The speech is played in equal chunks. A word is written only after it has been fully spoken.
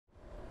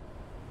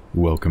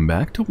Welcome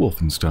back to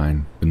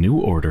Wolfenstein, the New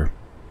Order.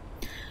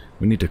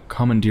 We need to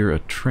commandeer a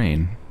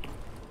train.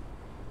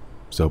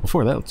 So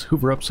before that, let's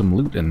hoover up some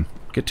loot and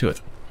get to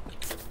it.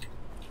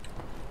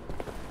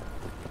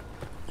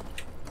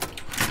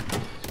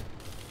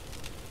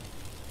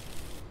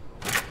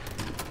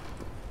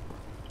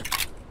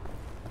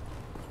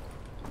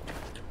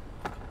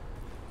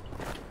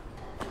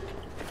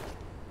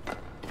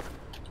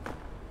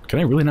 Can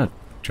I really not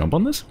jump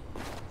on this?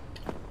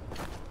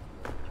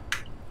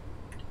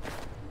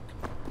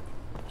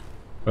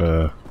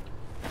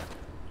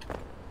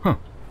 Huh.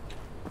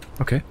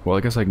 Okay, well I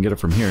guess I can get it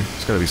from here.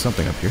 There's gotta be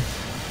something up here.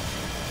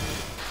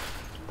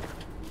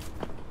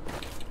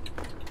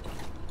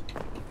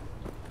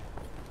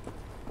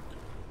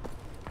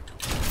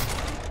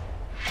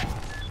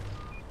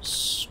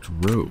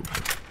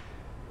 Strobe.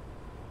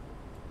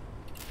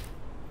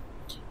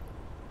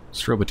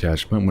 Strobe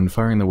attachment. When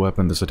firing the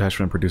weapon, this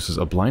attachment produces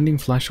a blinding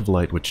flash of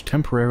light which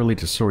temporarily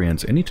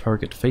disorients any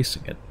target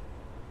facing it.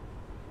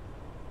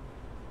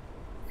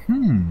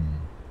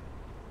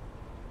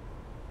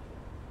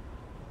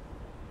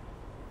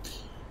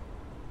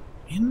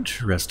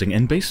 Interesting,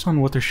 and based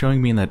on what they're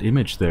showing me in that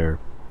image there,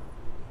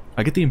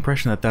 I get the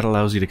impression that that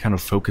allows you to kind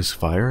of focus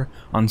fire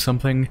on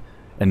something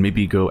and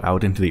maybe go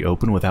out into the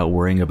open without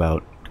worrying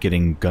about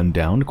getting gunned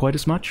down quite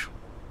as much.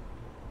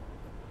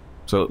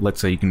 So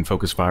let's say you can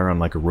focus fire on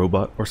like a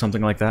robot or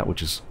something like that,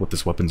 which is what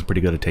this weapon's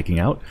pretty good at taking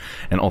out,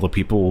 and all the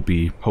people will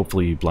be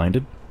hopefully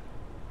blinded.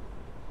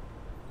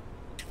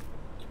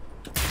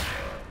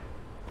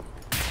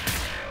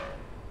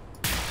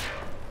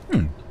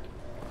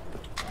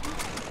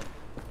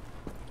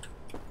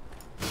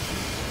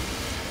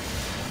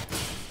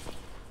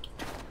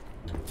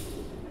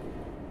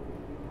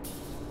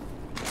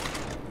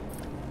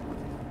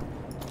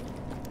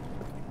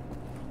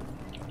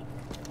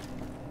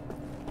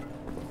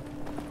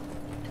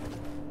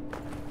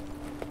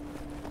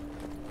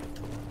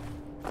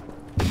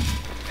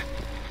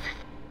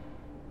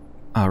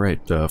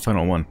 Alright, the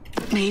final one.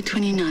 May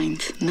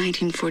 29th,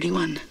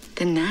 1941.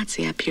 The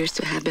Nazi appears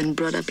to have been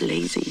brought up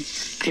lazy.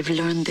 I've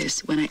learned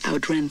this when I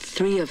outran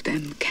 3 of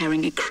them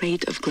carrying a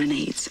crate of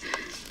grenades.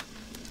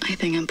 I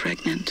think I'm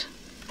pregnant.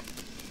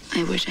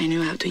 I wish I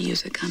knew how to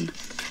use a gun.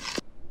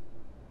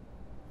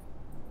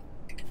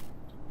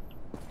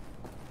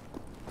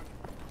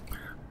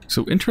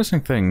 So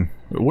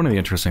one of the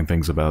interesting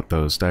things about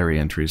those diary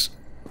entries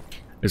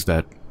is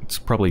that it's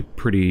probably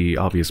pretty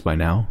obvious by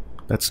now.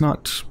 That's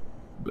not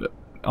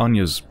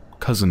Anya's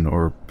cousin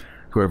or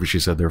whoever she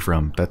said they're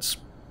from. That's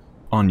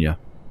Anya.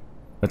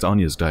 That's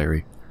Anya's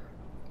diary.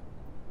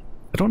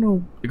 I don't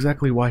know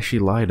exactly why she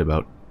lied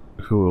about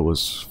who it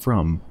was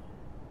from,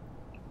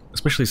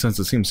 especially since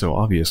it seems so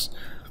obvious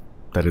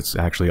that it's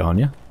actually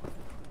Anya.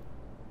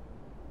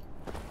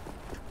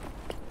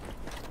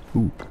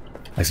 Ooh,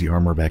 I see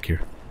armor back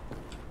here.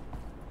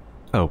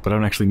 Oh, but I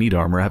don't actually need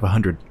armor, I have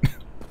 100.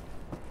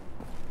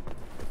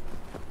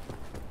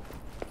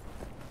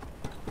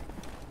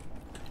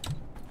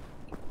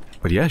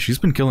 But yeah, she's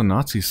been killing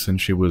Nazis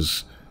since she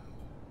was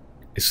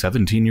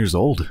 17 years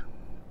old.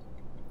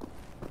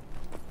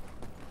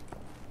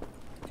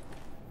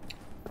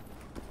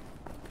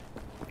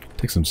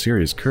 Takes some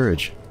serious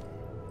courage.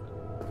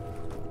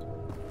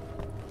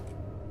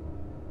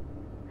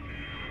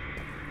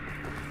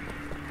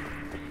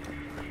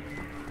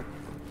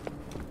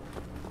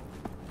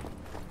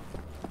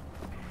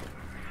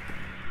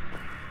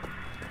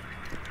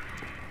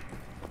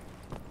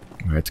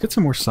 Alright, let's get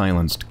some more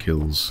silenced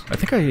kills. I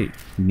think I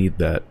need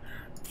that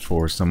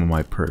for some of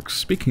my perks.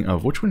 Speaking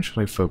of, which one should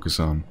I focus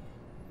on?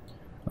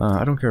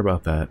 I don't care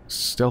about that.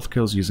 Stealth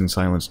kills using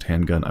silenced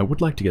handgun. I would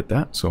like to get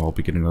that, so I'll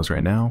be getting those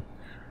right now.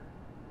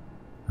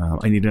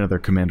 I need another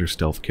commander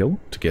stealth kill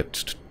to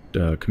get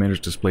commanders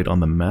displayed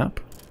on the map.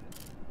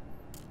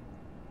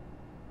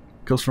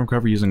 Kills from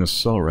cover using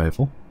assault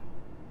rifle.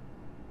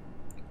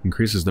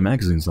 Increases the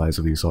magazine size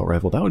of the assault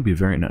rifle. That would be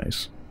very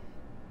nice.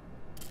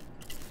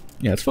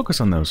 Yeah, let's focus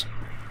on those.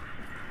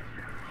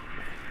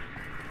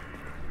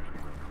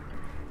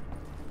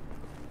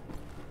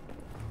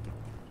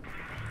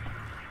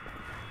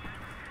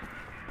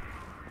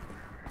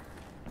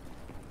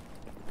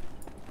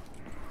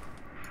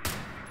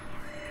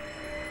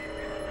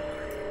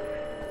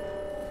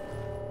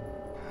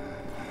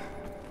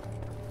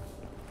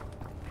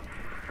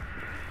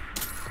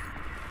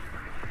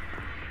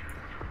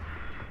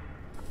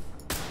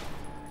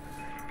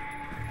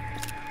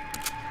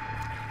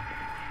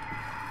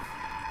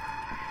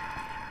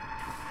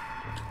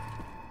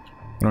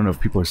 I don't know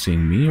if people are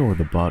seeing me or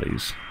the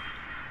bodies.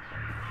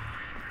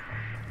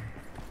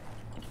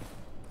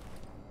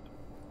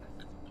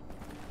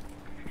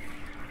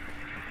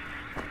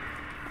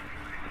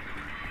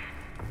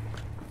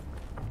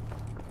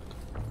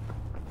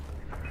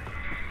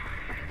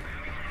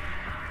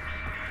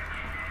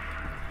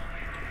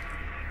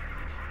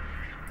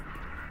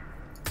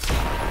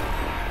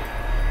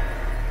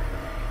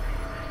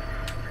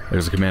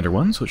 There's a Commander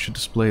 1, so it should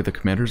display the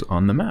commanders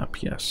on the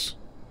map, yes.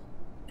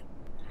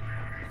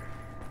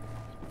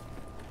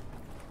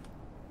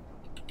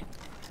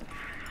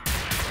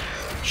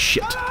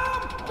 Shit.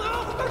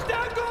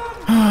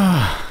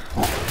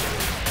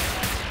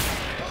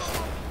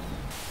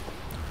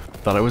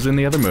 Thought I was in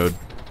the other mode.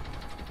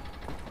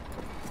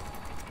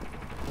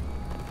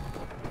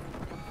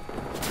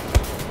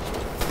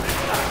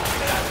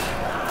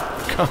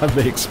 God,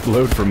 they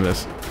explode from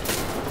this.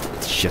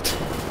 Shit.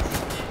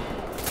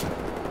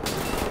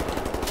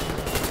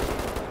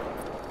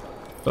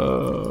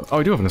 Oh,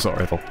 I do have an assault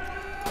rifle.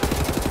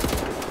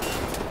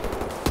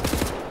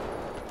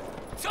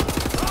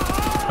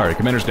 Alright,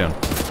 commander's down.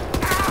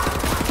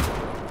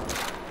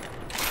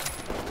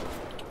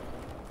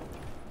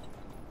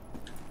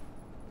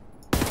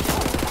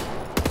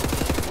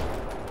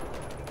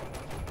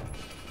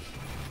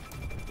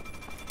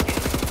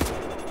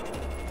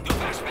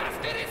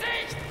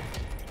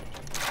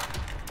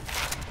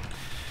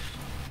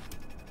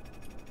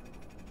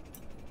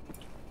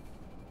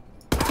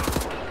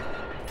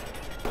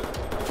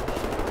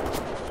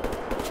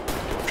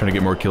 Trying to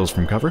get more kills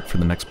from cover for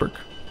the next perk.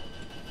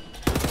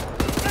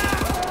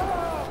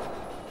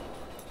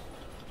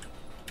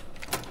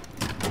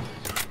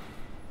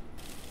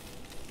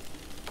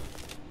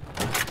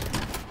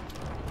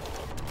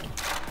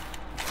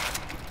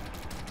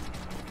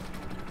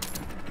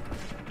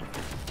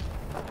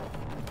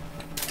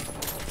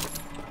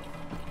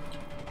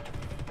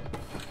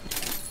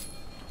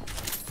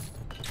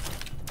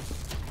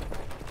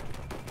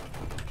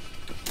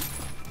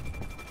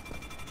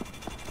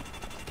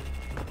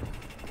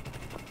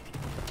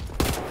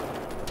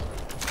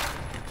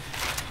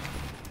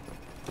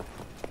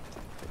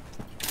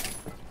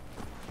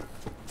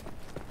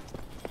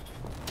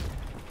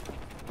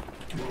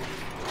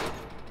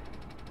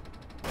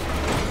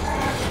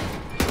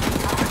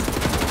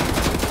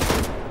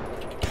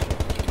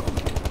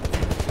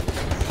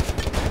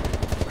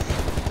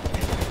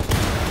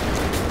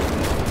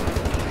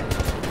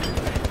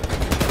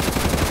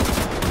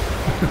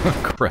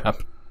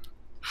 Crap.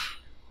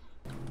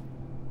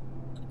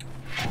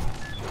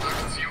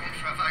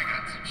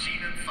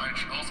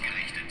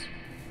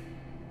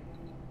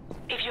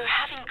 If you're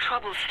having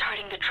trouble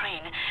starting the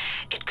train,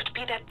 it could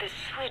be that the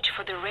switch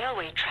for the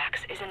railway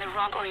tracks is in the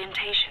wrong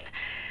orientation.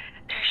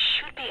 There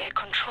should be a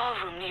control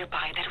room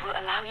nearby that will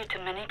allow you to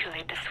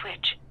manipulate the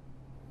switch.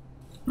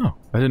 Oh,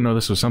 I didn't know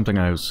this was something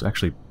I was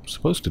actually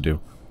supposed to do.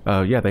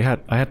 Yeah, I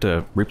had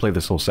to replay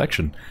this whole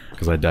section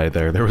because I died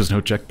there. There was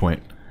no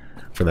checkpoint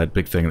for that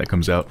big thing that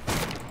comes out.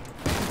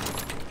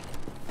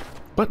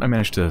 But I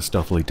managed to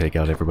stealthily take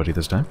out everybody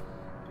this time.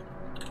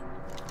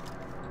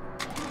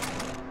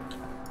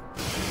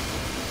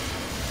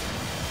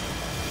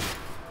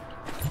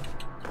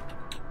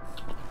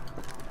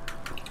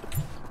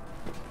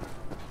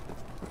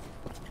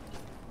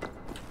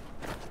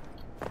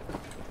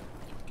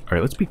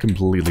 Alright, let's be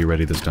completely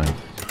ready this time.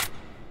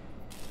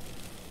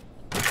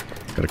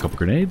 Got a couple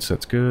grenades,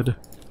 that's good.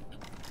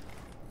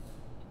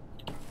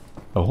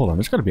 Oh, hold on,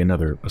 there's gotta be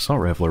another assault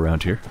rifle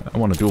around here. I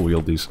want to dual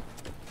wield these.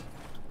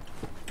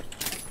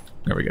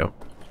 There we go.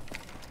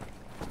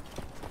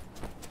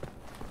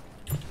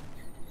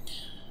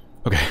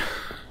 Okay.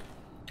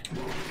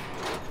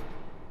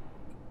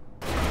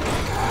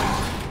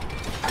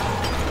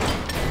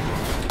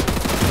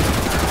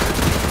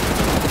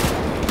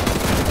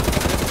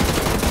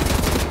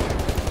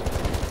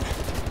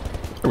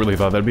 I really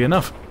thought that'd be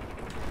enough.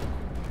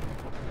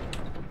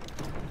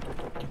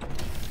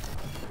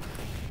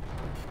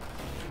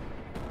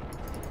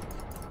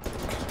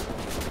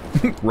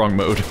 Wrong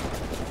mode.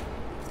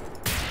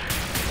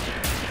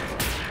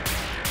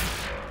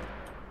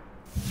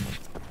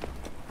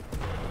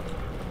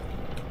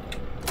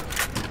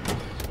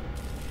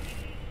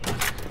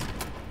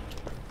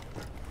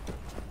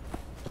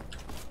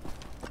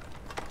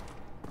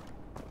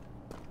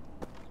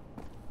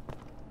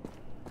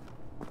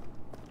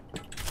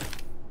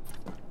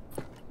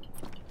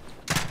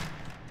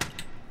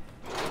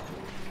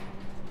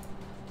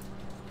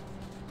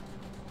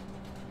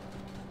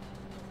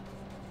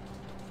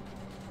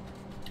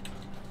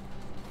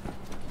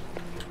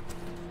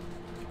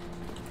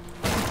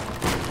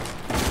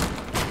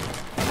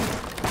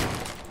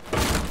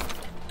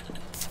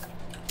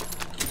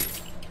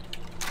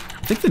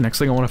 I think the next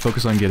thing I want to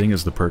focus on getting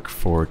is the perk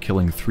for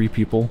killing 3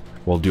 people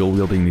while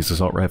dual-wielding these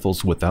assault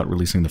rifles without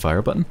releasing the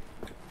fire button.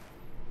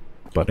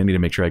 But I need to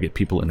make sure I get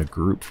people in a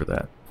group for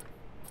that.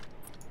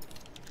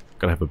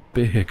 Gotta have a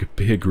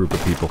big group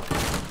of people.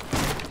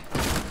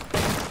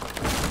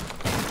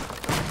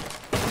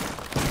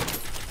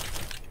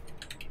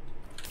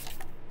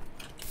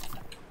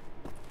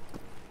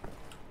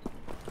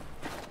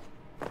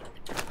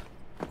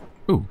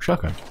 Ooh,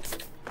 shotgun.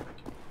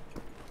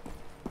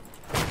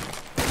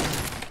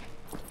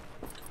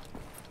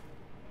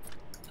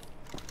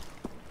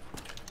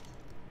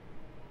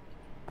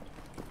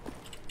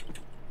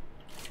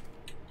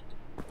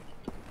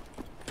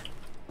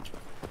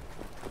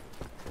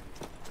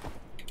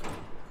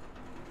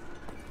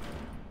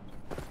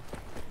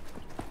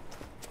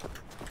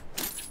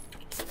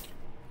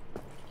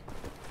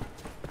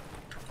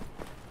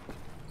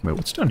 Wait,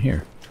 what's down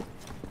here?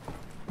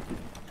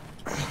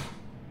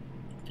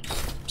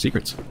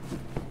 secrets.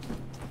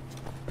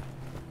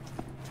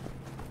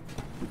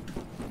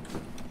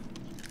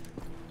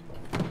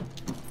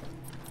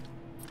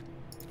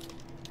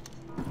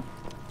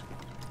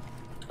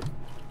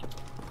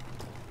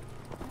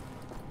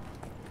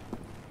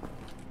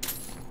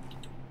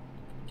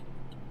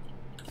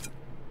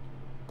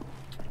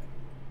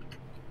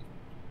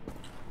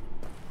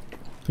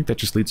 I think that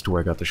just leads to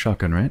where I got the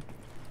shotgun, right?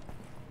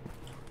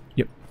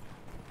 Yep.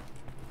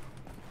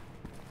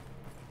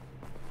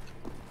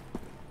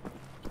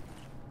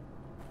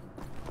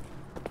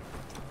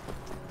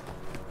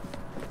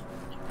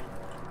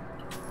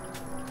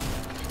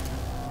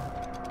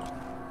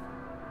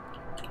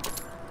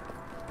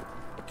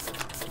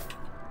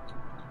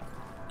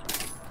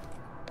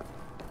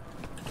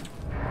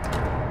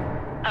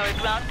 Our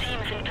ground team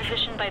is in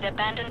position by the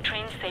abandoned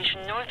train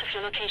station north of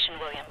your location,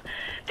 William.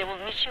 They will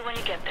meet you when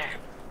you get there.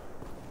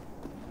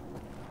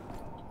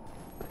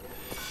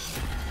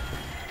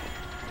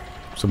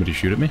 Somebody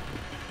shoot at me?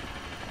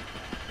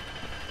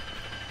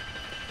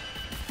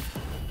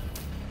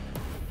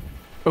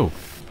 Oh.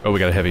 Oh, we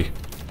got a heavy.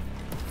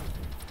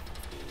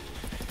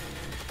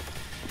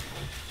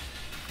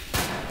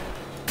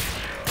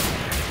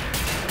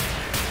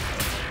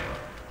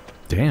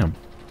 Damn.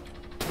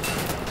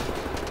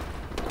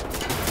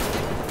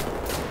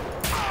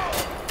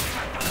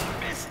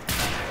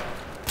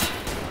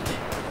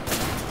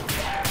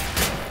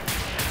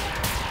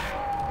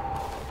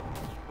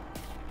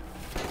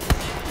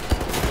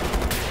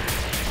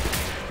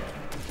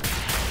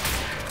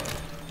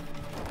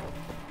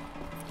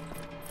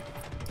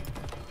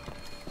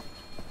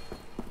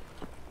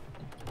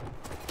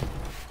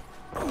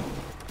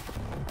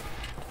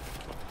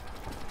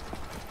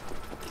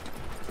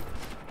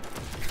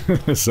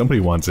 Somebody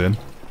wants in.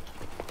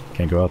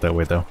 Can't go out that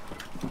way, though.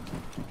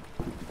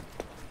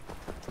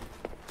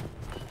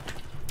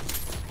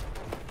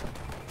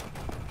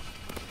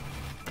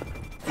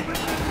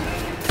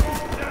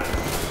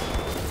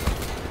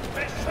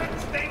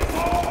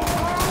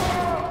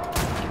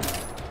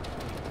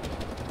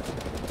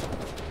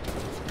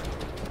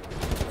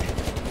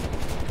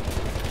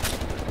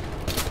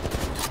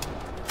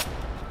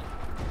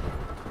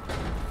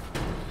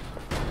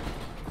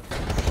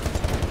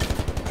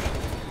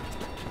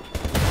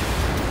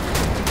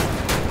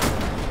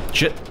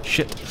 Shit,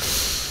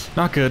 shit.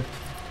 Not good.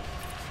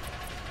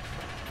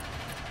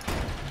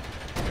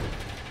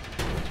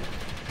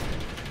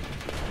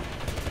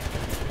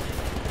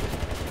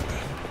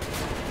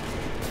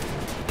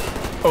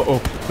 Oh,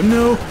 oh.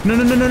 No, no,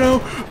 no, no, no,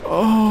 no.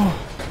 Oh.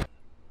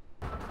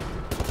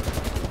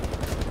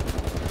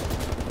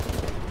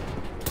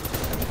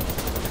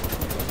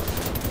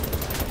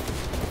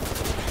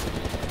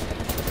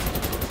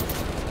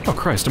 Oh,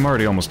 Christ, I'm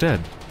already almost dead.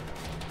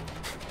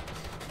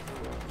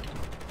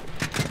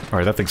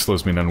 Alright, that thing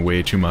slows me down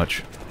way too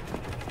much.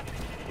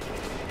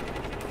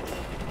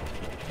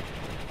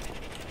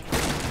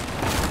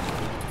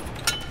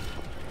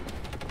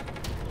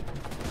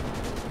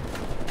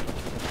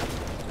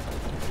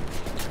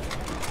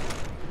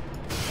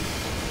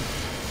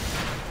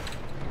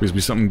 Please be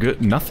something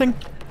good. Nothing?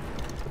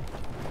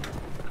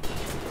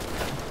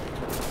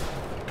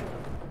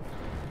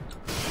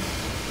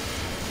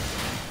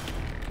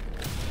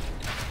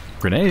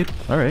 Grenade?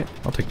 Alright,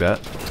 I'll take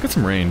that. Let's get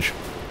some range.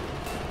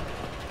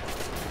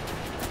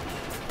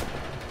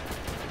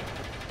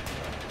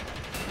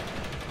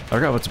 I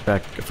forgot what's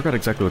back. I forgot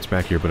exactly what's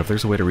back here, but if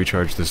there's a way to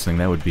recharge this thing,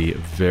 that would be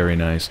very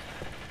nice.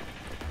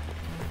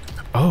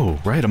 Oh,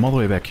 right, I'm all the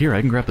way back here.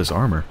 I can grab this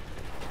armor.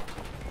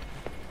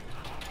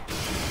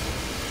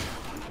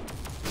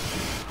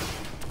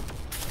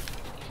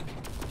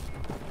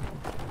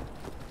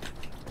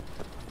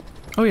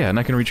 Oh yeah, and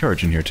I can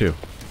recharge in here too.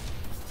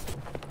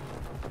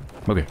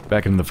 Okay,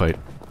 back into the fight.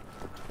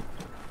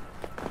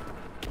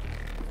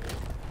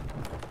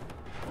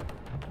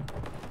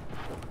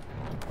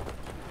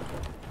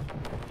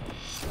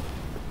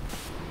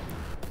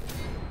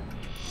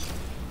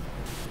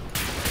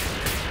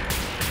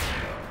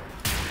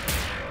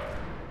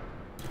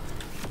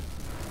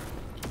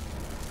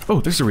 Oh,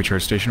 there's a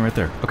recharge station right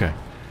there. Okay.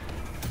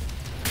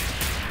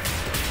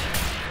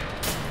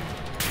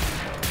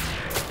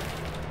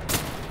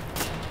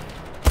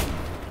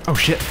 Oh,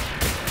 shit.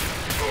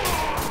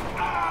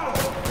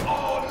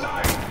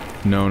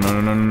 No,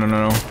 no, no, no, no,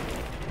 no, no.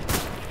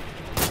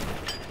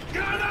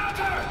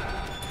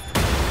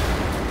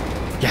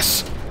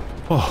 Yes!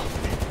 Oh.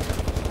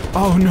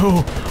 Oh,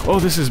 no! Oh,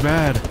 this is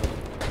bad.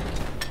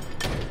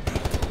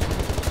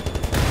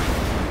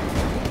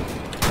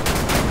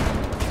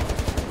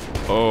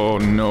 Oh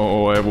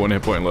no, I have one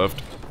hit point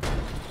left.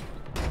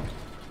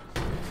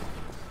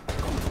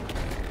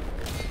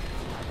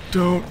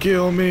 Don't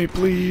kill me,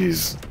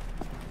 please.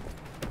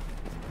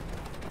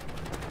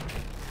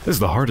 This is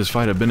the hardest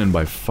fight I've been in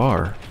by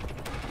far.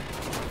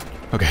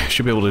 Okay,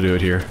 should be able to do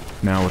it here,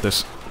 now with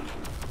this.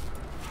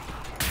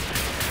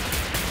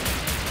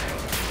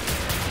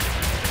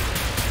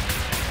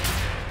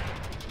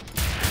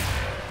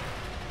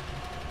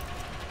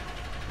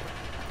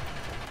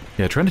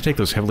 Yeah, trying to take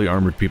those heavily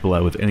armored people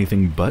out with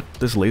anything but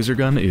this laser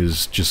gun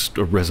is just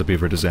a recipe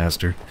for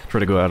disaster.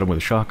 Try to go at them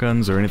with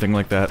shotguns or anything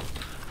like that,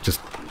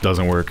 just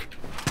doesn't work.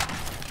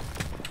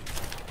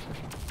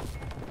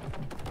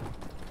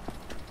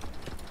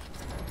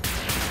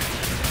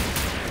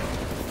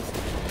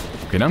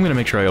 Okay, now I'm gonna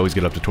make sure I always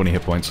get up to 20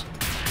 hit points.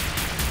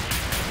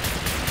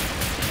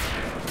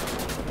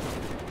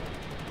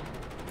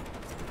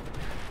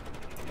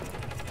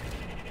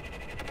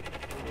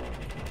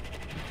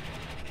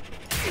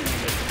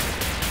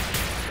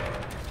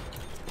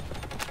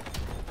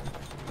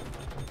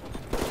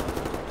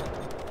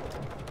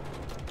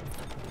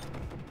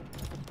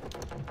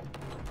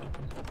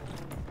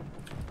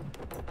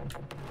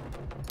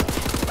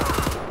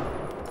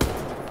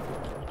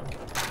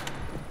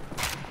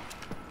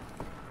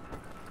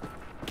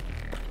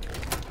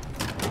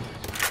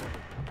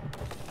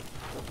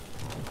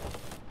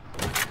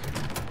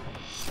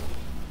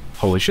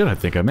 Holy shit, I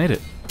think I made it.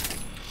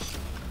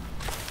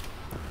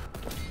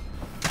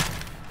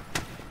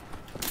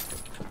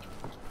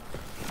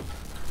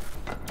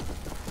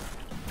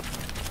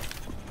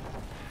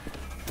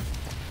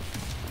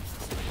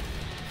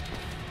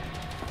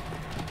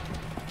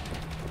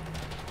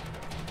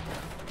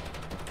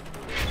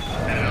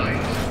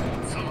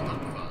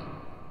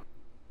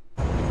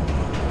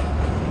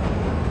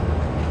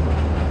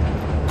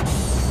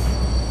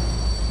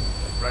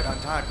 Right on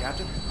time,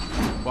 Captain.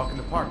 Walk in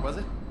the park, was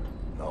it?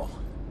 No.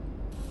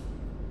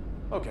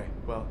 Okay,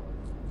 well,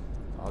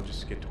 I'll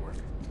just get to work.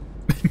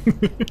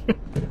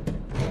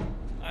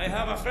 I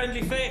have a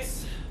friendly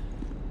face.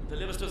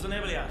 Delivers to the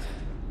Nebeljagd.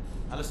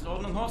 Alles in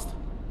Ordnung, Horst?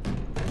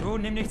 Du,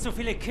 nimm nicht so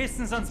viele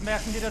Kisten, sonst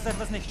merken die, dass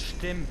etwas nicht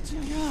stimmt.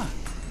 Ja.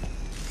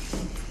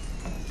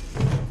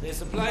 They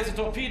supply the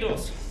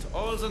torpedoes to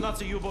all the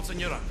Nazi U-boats in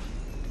Europe.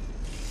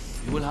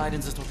 You will hide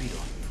in the torpedo.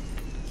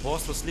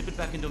 Horst will slip it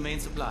back into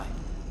main supply.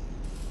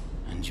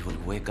 And you will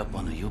wake up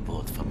on a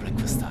U-boat for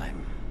breakfast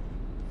time.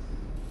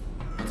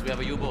 Once we have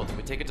a U-boat,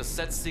 we take it to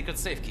Set's secret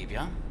safekeep,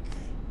 yeah?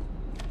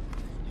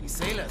 Any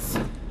sailors,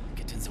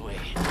 get in the way.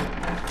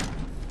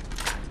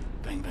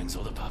 Bang bang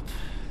soda pop.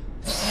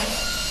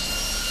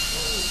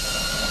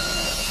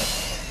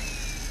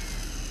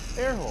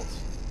 Air holes.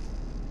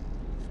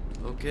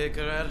 Okay,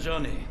 career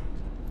Johnny.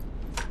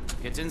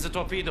 Get in the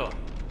torpedo.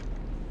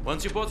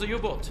 Once you board the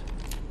U-boat,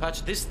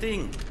 patch this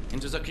thing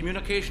into the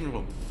communication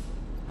room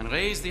and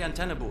raise the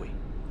antenna buoy.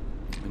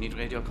 We need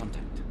radio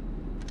contact.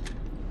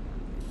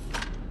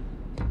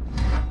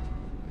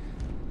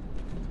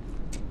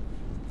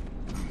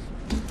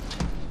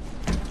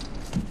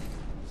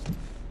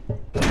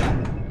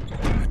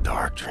 The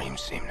dark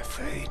dreams seem to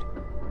fade.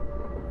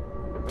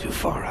 Too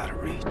far out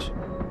of reach.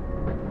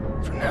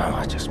 For now,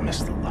 I just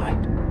miss the light.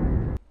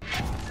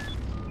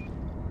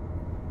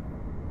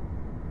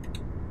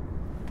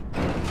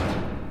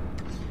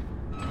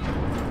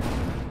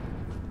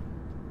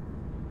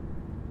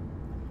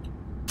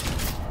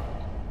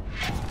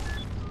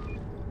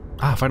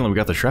 Ah, finally we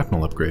got the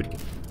shrapnel upgrade.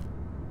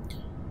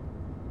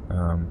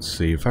 Let's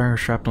see. Fire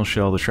shrapnel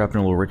shell. The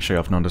shrapnel will ricochet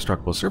off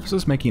non-destructible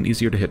surfaces, making it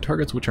easier to hit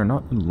targets which are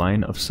not in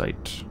line of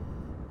sight.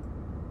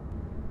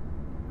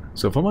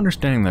 So if I'm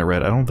understanding that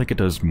right, I don't think it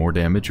does more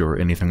damage or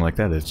anything like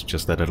that. It's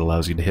just that it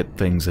allows you to hit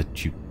things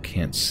that you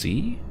can't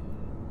see?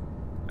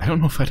 I don't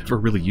know if I'd ever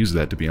really use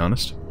that, to be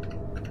honest.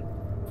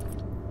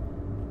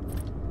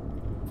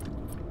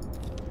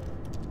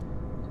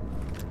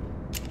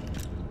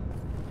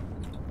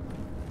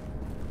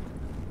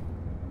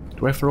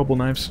 Do I have throwable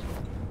knives?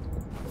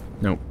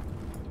 Nope.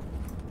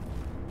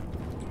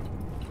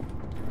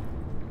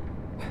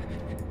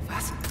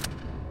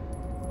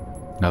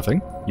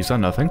 Nothing? You saw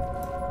nothing?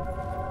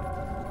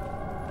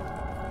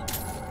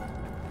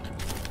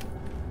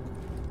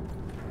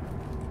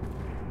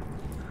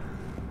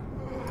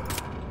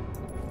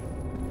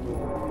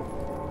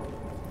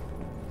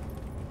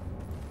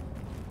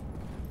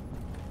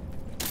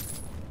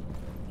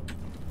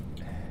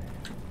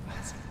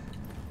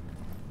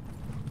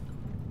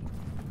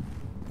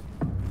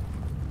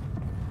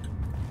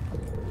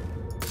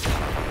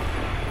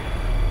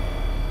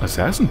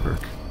 Assassin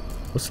perk?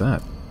 What's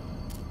that?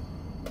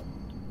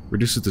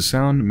 Reduces the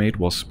sound made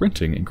while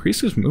sprinting,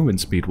 increases movement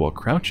speed while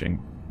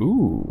crouching.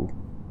 Ooh.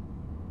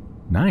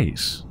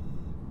 Nice.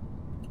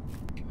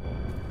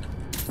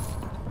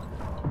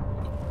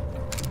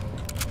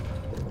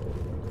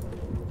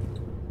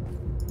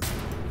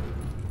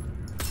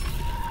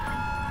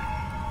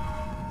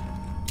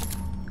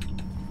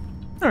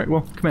 Alright,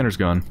 well, commander's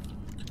gone.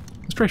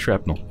 Let's try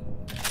shrapnel.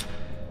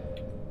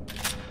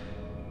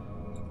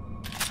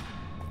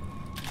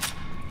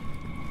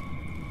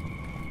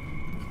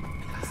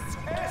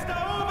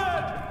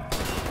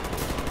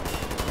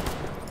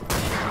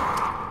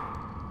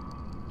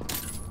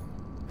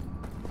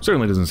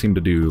 Certainly doesn't seem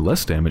to do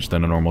less damage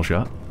than a normal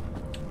shot.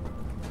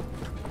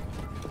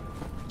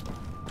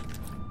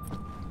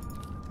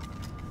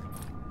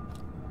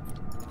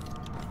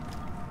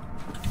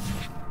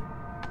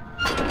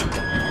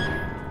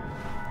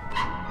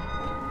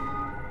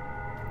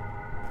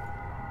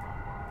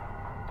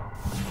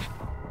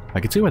 I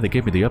I can see why they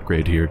gave me the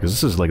upgrade here, because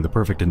this is like the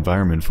perfect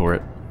environment for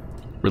it.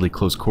 Really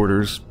close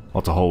quarters,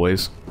 lots of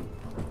hallways.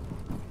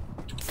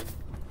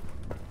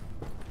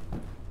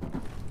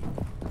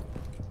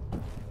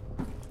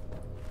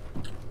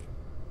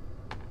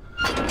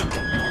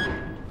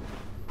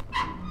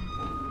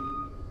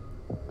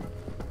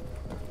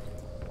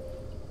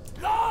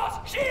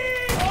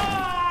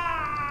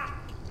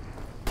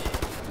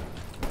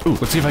 Ooh,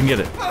 let's see if I can get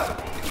it.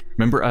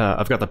 Remember,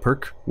 I've got the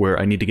perk where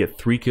I need to get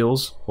 3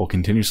 kills while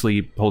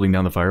continuously holding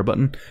down the fire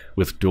button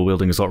with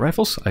dual-wielding assault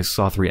rifles. I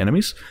saw 3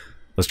 enemies.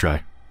 Let's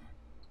try.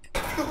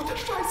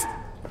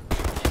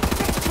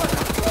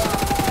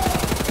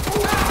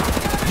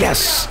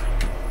 Yes!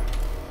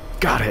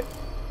 Got it!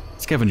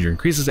 Scavenger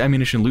increases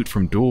ammunition loot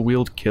from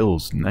dual-wield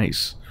kills.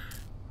 Nice.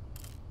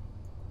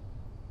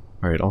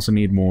 Alright, also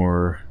need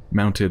more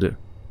mounted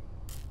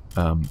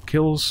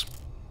kills.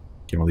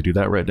 Can't really do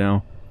that right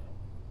now.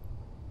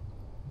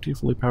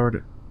 Fully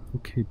powered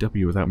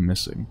LKW without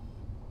missing.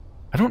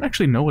 I don't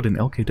actually know what an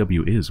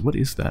LKW is. What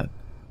is that?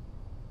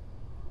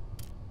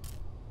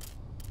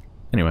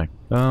 Anyway,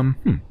 where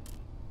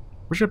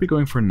should I be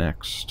going for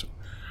next?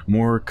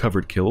 More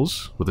covered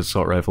kills with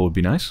assault rifle would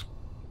be nice.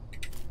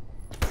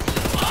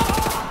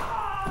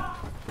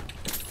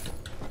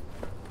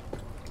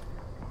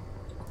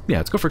 Yeah,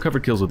 let's go for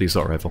covered kills with the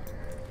assault rifle.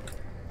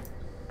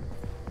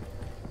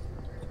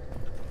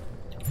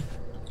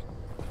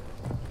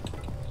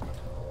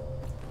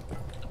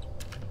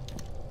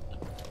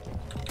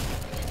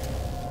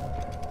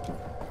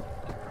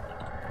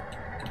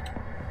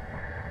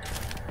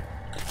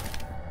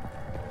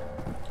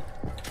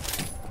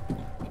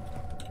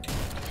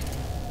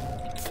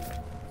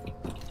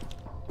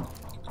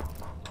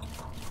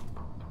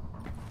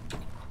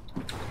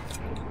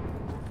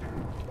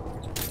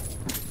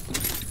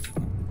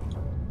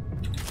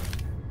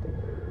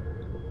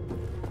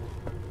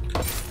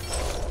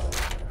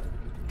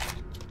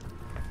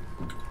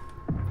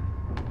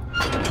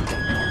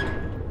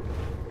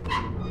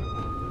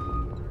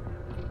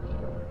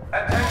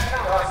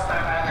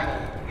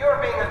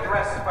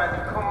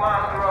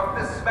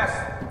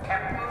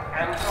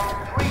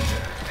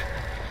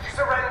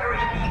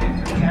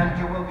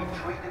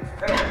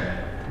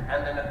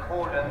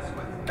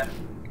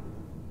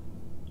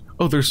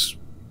 Oh, there's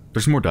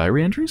more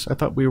diary entries? I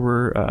thought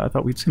I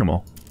thought we'd seen them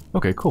all.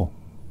 Okay, cool.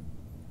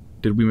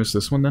 Did we miss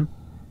this one then?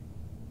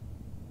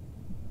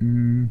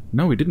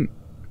 No, we didn't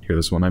hear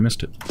this one. I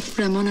missed it.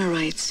 Ramona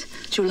writes,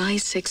 July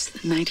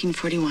 6th,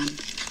 1941.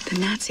 The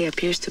Nazi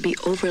appears to be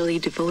overly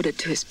devoted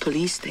to his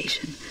police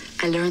station.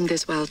 I learned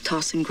this while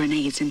tossing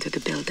grenades into the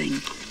building.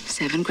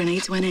 7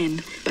 grenades went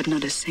in, but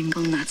not a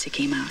single Nazi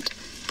came out.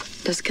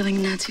 Does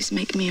killing Nazis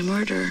make me a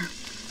murderer?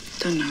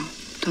 Don't know.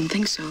 Don't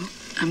think so.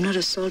 I'm not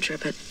a soldier,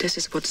 but this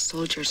is what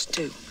soldiers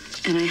do.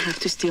 And I have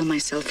to steel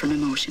myself from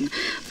emotion,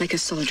 like a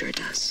soldier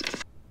does.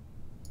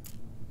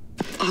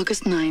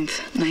 August 9th,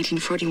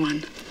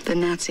 1941. The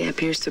Nazi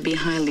appears to be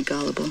highly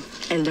gullible.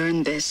 I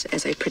learned this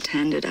as I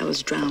pretended I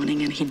was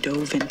drowning and he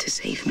dove in to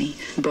save me,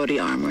 body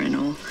armor and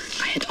all.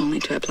 I had only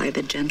to apply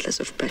the gentlest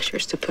of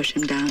pressures to push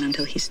him down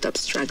until he stopped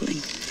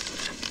struggling.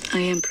 I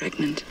am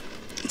pregnant.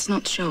 It's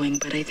not showing,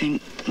 but I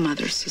think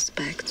mother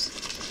suspects.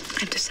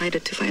 I've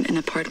decided to find an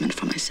apartment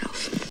for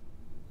myself.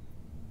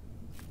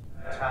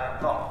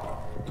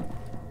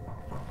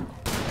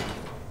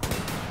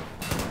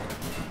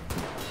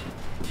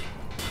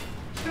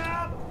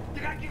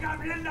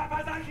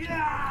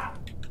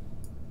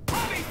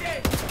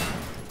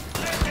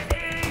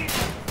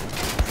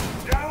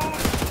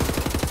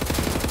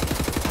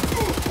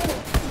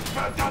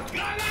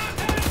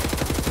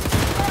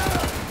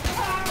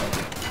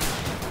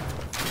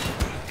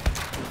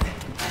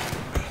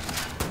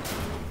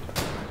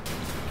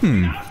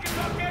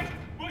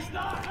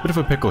 Bit of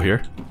a pickle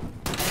here.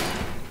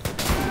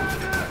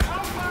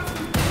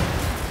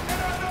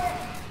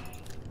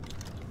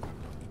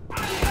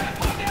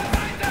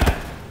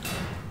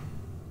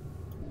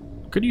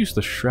 Could use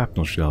the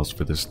shrapnel shells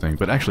for this thing,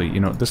 but actually, you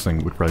know, this thing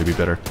would probably be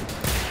better.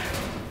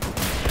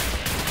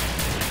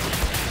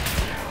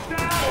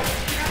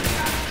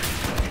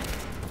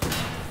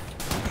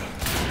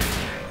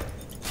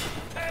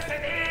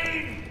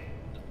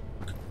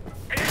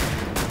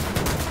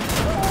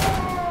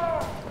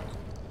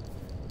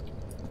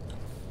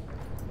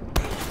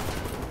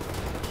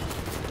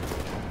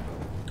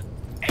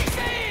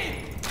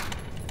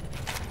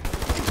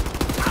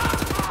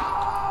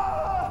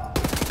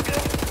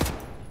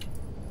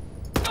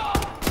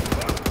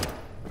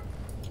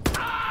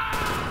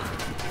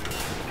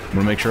 I'm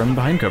gonna make sure I'm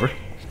behind cover.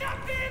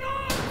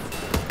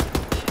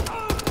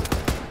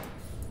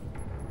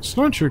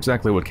 Still not sure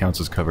exactly what counts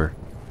as cover.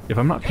 If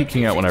I'm not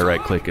peeking out when I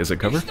right-click, is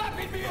it cover?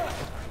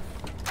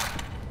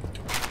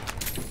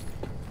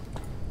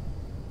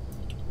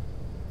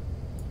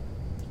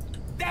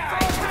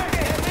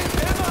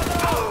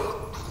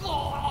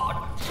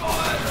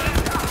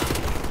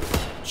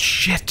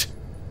 Shit!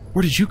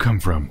 Where did you come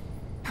from?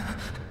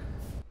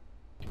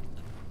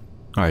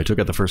 Alright, took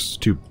out the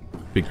first 2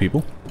 big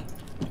people.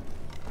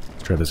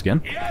 Try this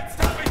again.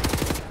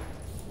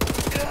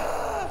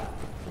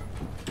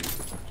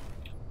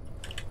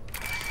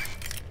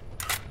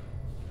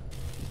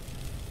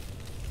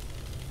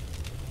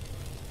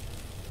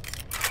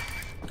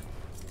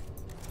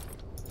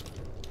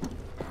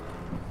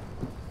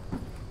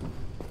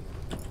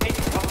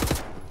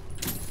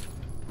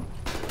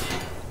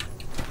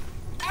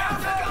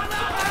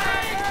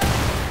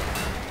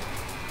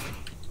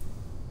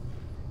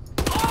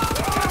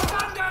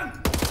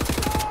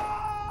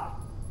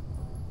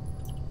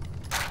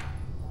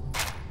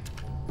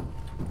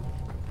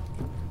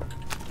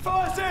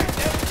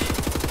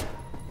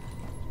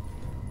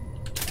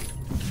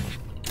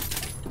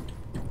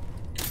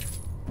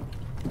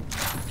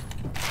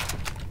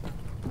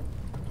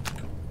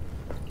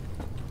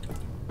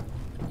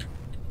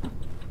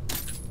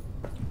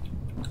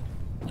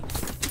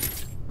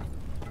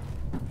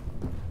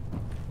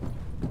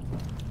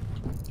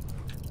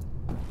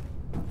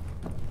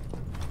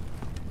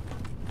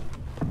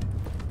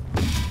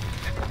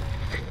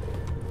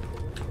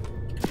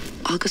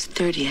 August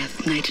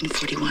 30th,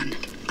 1941.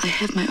 I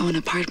have my own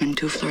apartment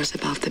 2 floors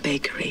above the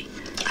bakery.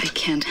 I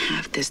can't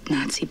have this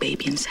Nazi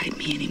baby inside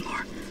me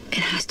anymore. It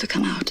has to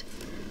come out.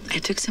 I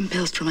took some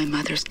pills from my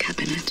mother's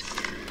cabinet.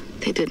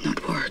 They did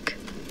not work.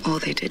 All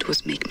they did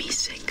was make me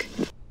sick.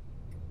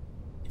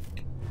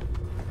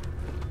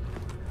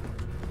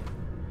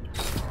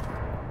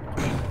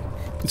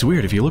 It's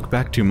weird, if you look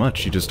back too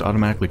much, you just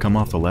automatically come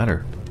off the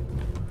ladder.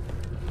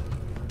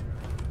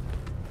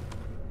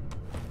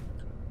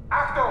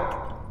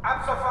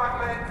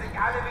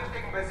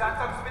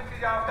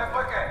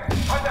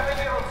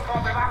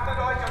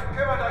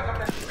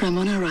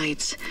 Ramona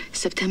writes,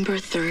 September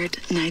 3rd,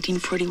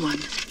 1941.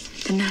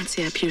 The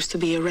Nazi appears to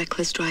be a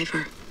reckless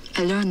driver.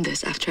 I learned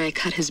this after I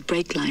cut his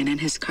brake line and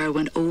his car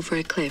went over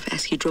a cliff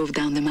as he drove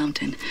down the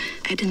mountain.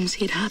 I didn't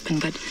see it happen,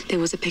 but there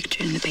was a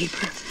picture in the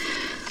paper.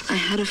 I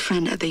had a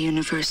friend at the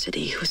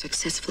university who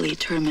successfully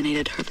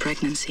terminated her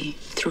pregnancy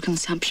through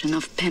consumption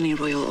of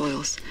pennyroyal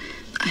oils.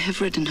 I have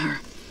written her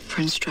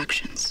for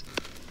instructions.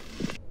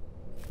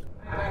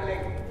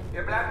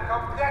 Ihr bleibt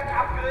komplett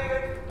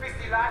abgeriegelt, bis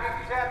die Lage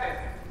geklärt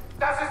ist.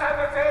 Das ist ein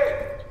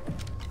Befehl!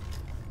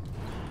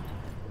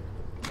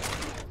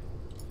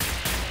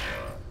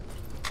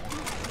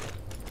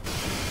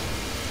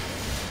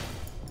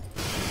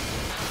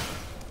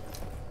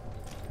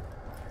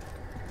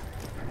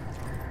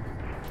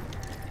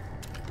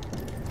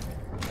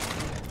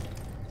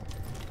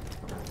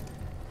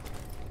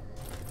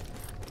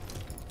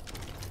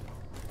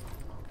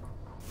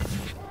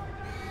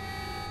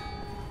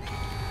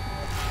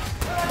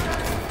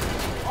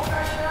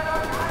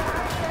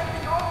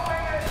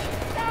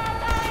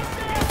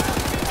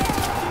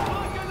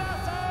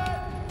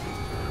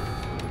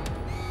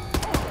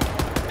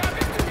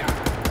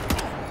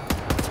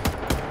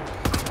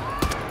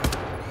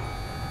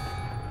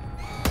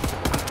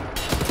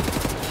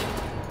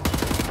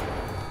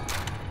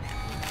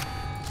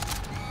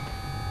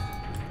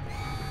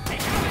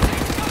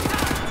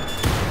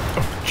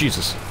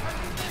 Jesus.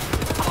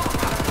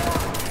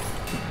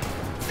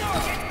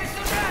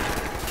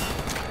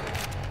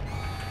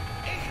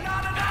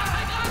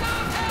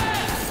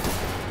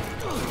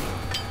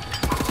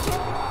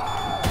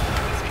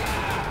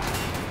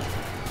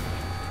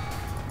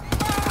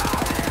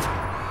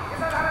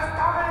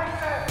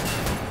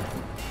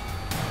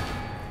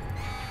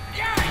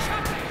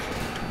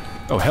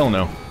 Oh, hell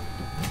no.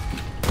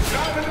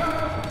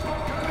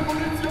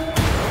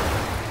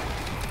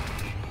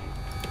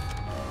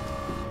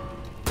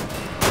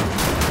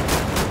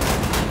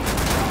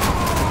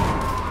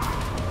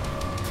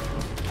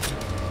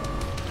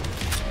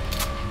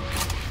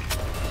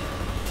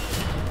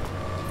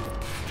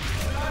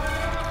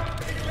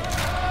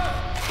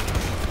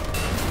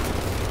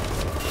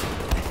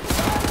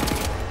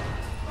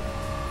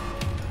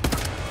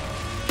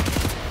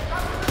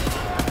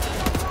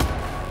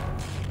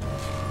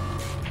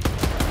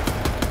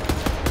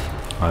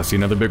 I see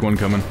another big one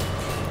coming.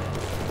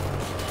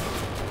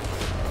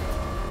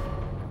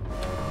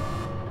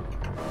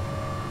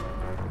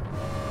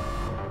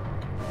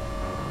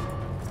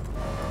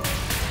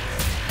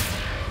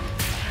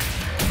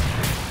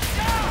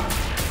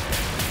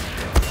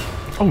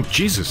 Oh,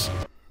 Jesus.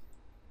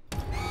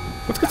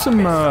 Let's get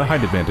some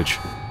height advantage.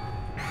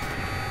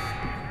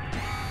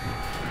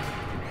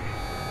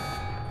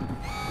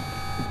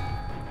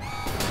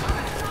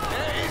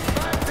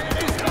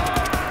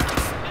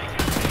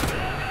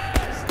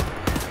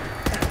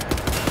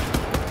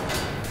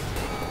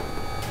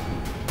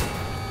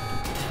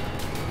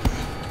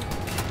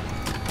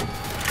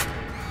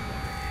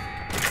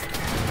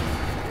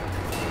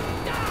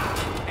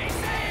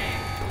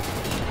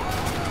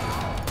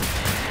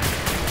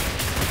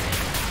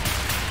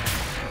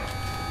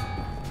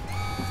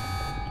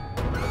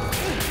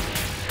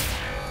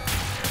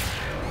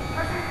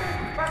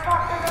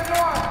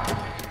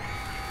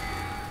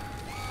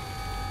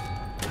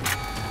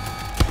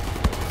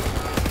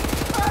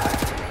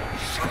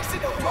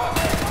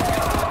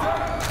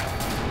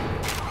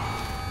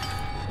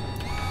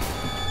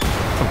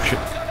 Oh, shit.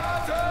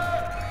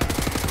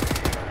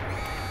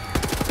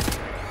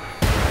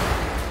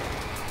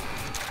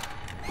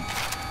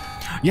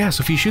 Yeah,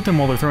 so if you shoot them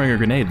while they're throwing a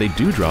grenade, they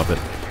do drop it.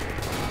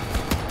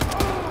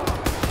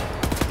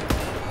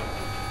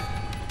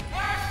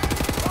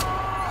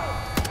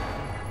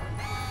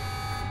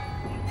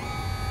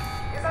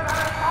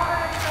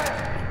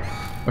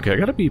 Okay, I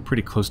gotta be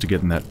pretty close to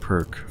getting that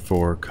perk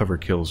for cover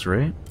kills,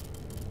 right?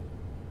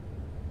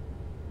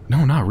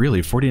 No, not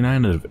really.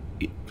 49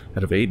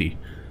 out of 80.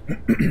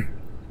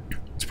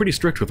 It's pretty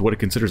strict with what it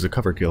considers a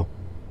cover kill.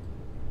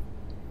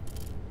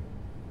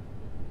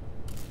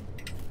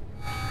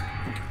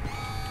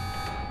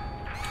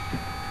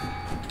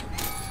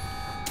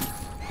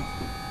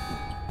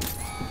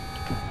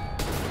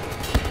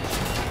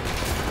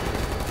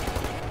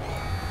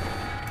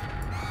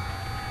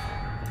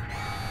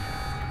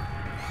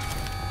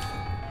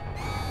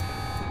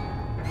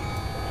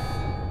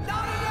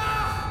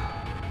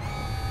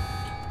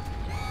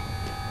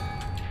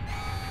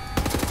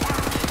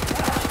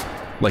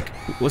 Like,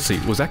 let's see,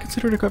 was that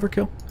considered a cover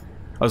kill?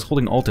 I was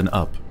holding Alt and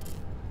up.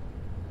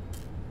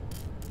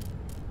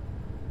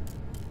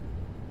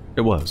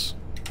 It was.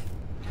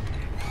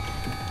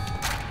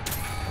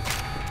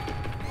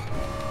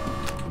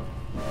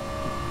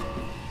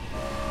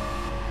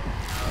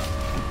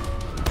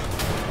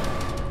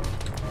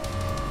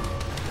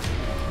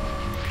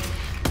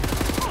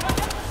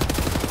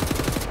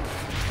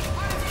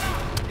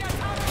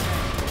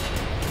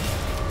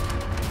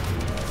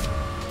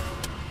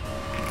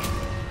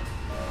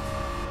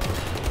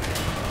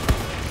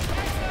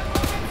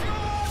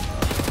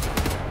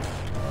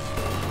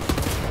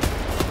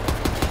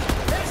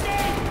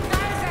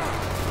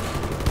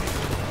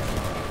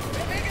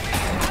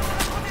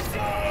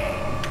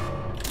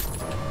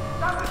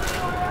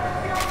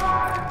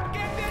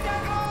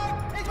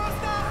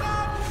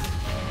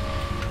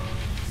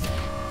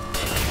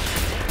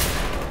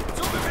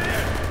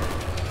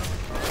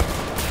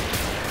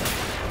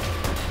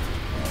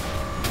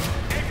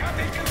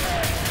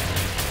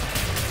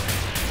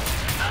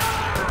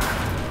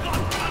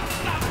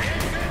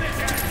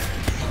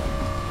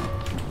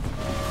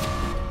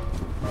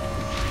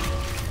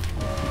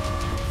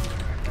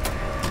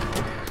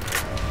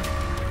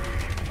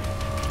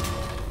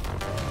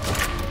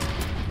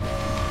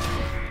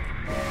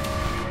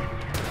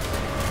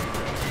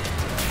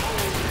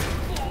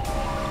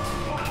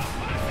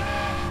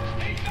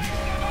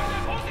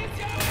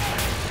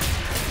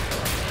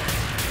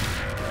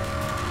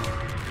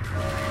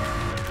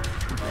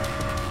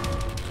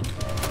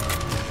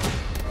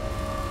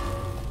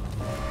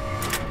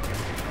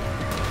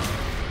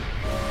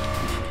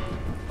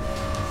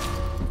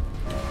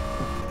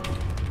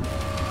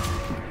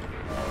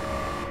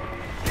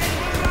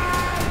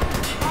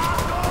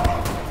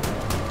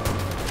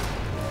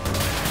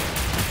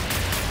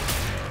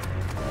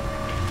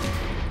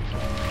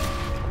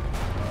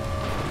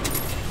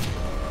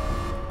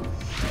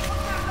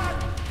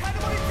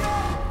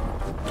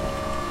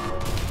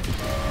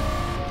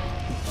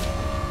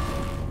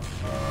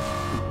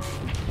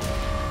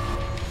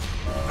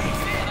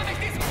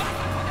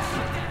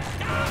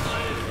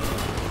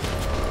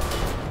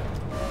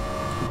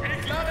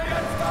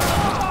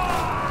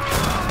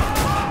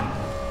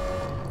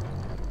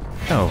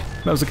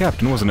 That was the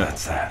captain, wasn't it?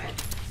 That's that.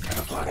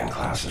 Gotta plug in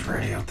Klaus's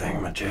radio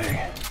thingamajig.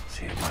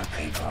 See if my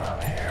people are on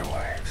the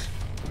airwaves.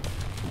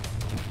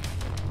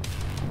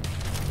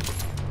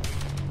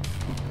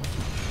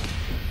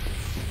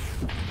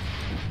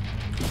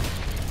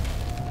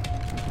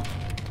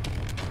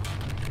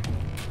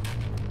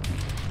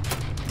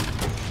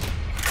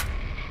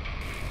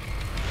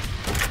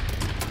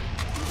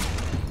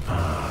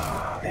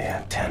 Ah, the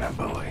antenna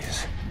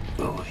buoys.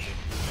 Buoy.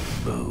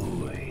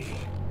 Buoy.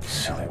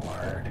 Silly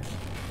word.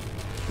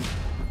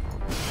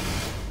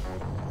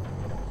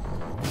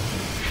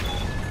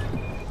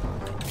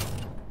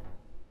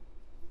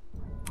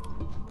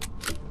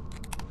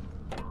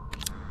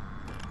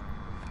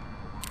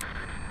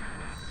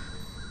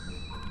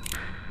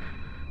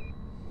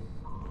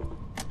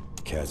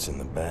 Cat's in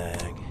the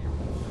bag.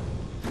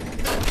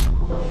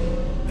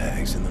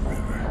 Bag's in the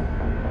river.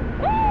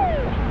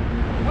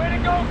 Way to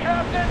go,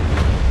 Captain!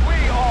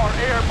 We are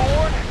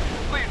airborne.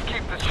 Please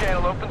keep this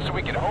channel open so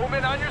we can home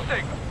in on your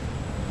signal.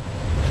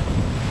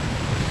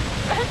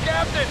 Hey,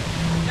 Captain!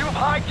 You've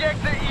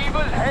hijacked the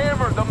Eva's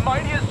Hammer, the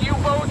mightiest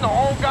U-boat in the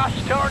whole gosh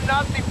darn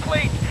Nazi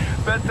fleet.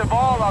 Best of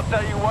all, I'll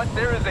tell you what,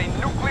 there is a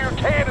nuclear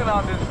cannon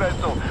on this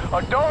vessel.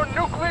 A darn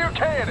nuclear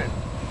cannon!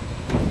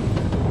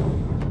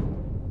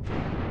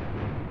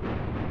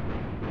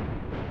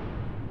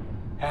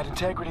 Had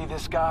integrity,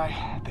 this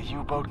guy. The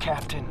U-boat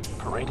captain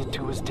paraded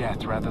to his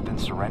death rather than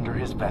surrender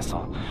his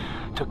vessel.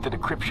 Took the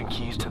decryption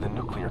keys to the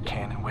nuclear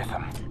cannon with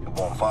him. It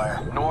won't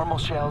fire. Normal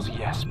shells,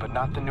 yes, but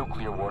not the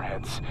nuclear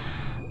warheads.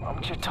 Why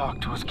don't you talk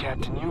to us,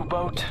 Captain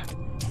U-boat?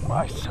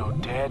 Why so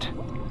dead?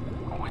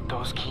 With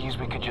those keys,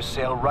 we could just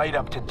sail right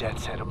up to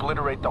Death's Head,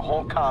 obliterate the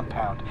whole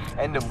compound,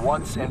 end him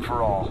once and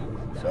for all.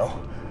 So,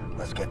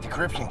 let's get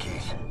decryption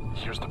keys.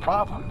 Here's the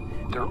problem.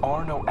 There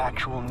are no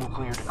actual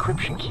nuclear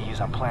decryption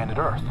keys on planet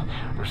Earth.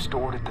 They're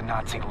stored at the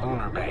Nazi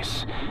lunar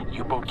base.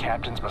 U-boat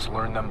captains must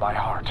learn them by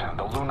heart.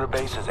 The lunar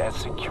base is as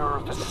secure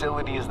a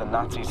facility as the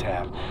Nazis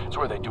have. It's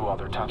where they do all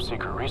their top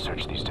secret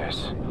research these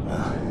days.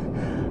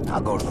 I'll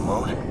go to the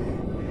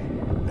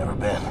moon. Never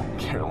been.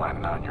 Carolina,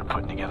 now you're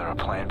putting together a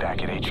plan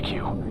back at HQ.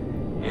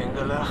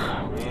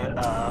 Engelach, we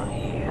are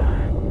here.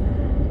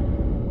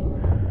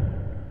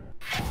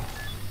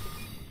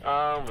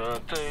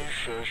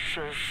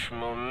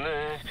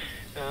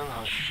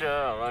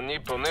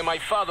 My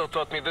father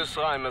taught me this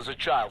rhyme as a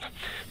child.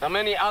 Now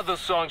many other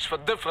songs for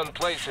different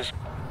places.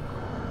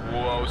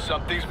 Whoa,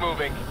 something's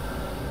moving.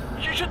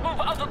 You should move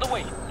out of the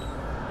way.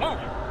 Move.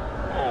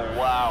 Oh,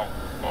 wow.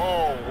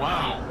 Oh,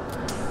 wow.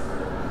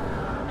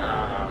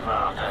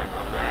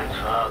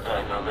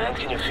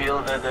 Can you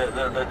feel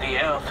the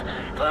earth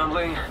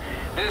trembling?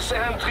 This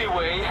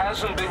entryway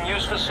hasn't been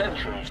used for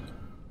centuries.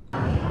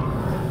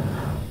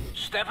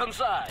 Step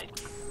inside.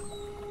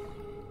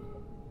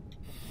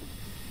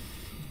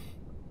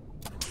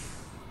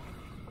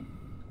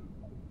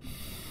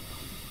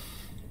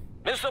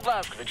 Mr.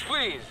 Blazkowicz,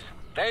 please,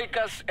 take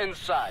us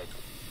inside.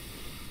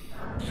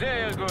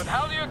 Very good.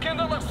 How do you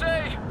kindler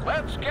say?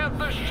 Let's get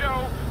the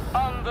show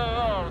on the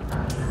road.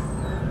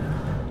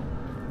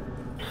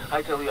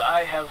 I tell you,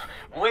 I have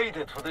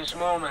waited for this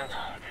moment.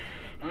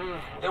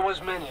 There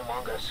was many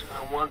among us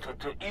who wanted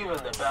to even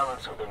the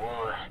balance of the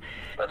war.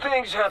 But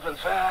things happened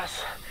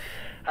fast.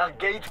 Our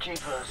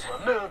gatekeepers were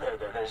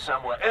murdered and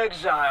some were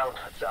exiled,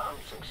 but some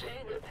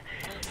succeeded.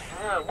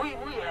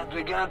 We had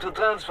begun to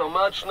transfer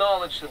much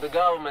knowledge to the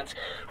governments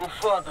who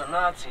fought the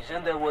Nazis,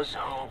 and there was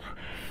hope.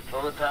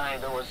 For a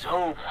time, there was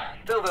hope,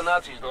 till the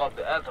Nazis dropped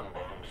the atom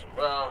bombs.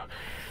 Well,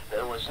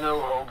 there was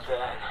no hope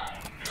then.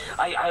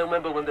 I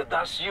remember when the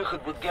Das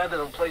Jugend would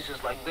gather in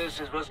places like this,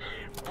 it was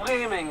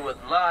brimming with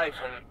life,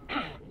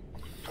 and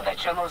the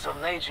channels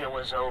of nature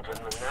was open,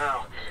 but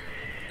now,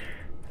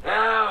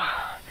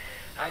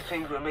 I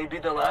think we may be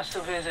the last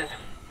to visit.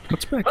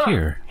 What's back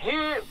here?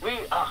 Here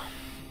we are.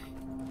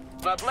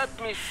 But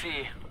let me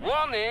see.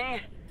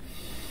 Warning!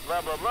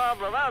 Blah, blah, blah,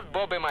 blah, blah.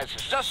 Bobby Mice,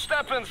 just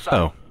step inside.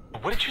 Oh.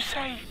 What did you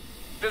say?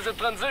 There's a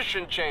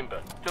transition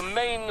chamber, the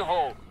main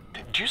hall.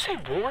 Did you say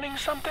warning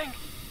something?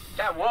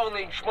 Yeah,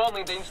 warning,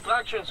 schmorning, the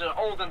instructions are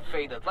old and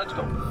faded. Let's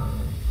go.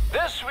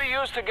 This we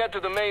use to get to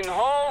the main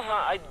hall.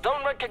 I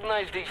don't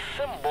recognize these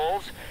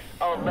symbols.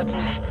 Oh, let me...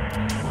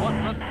 What?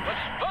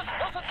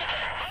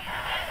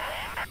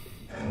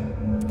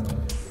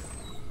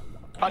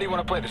 How do you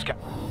want to play this guy?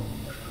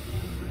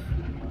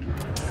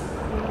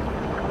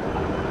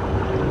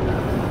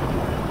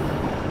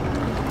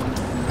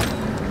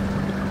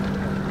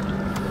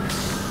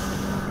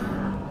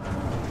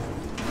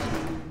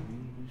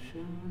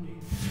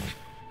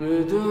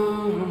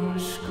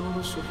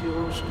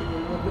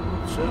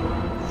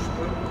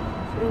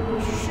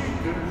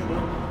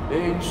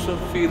 Ain't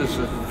Sophia's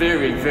a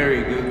very,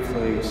 very good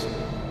place.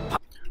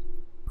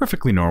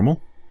 Perfectly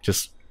normal.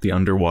 Just the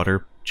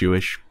underwater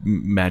Jewish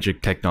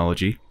magic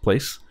technology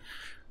place.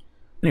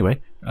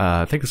 Anyway,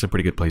 I think that's a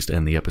pretty good place to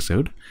end the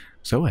episode.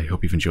 So I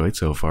hope you've enjoyed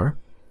so far,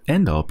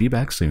 and I'll be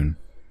back soon.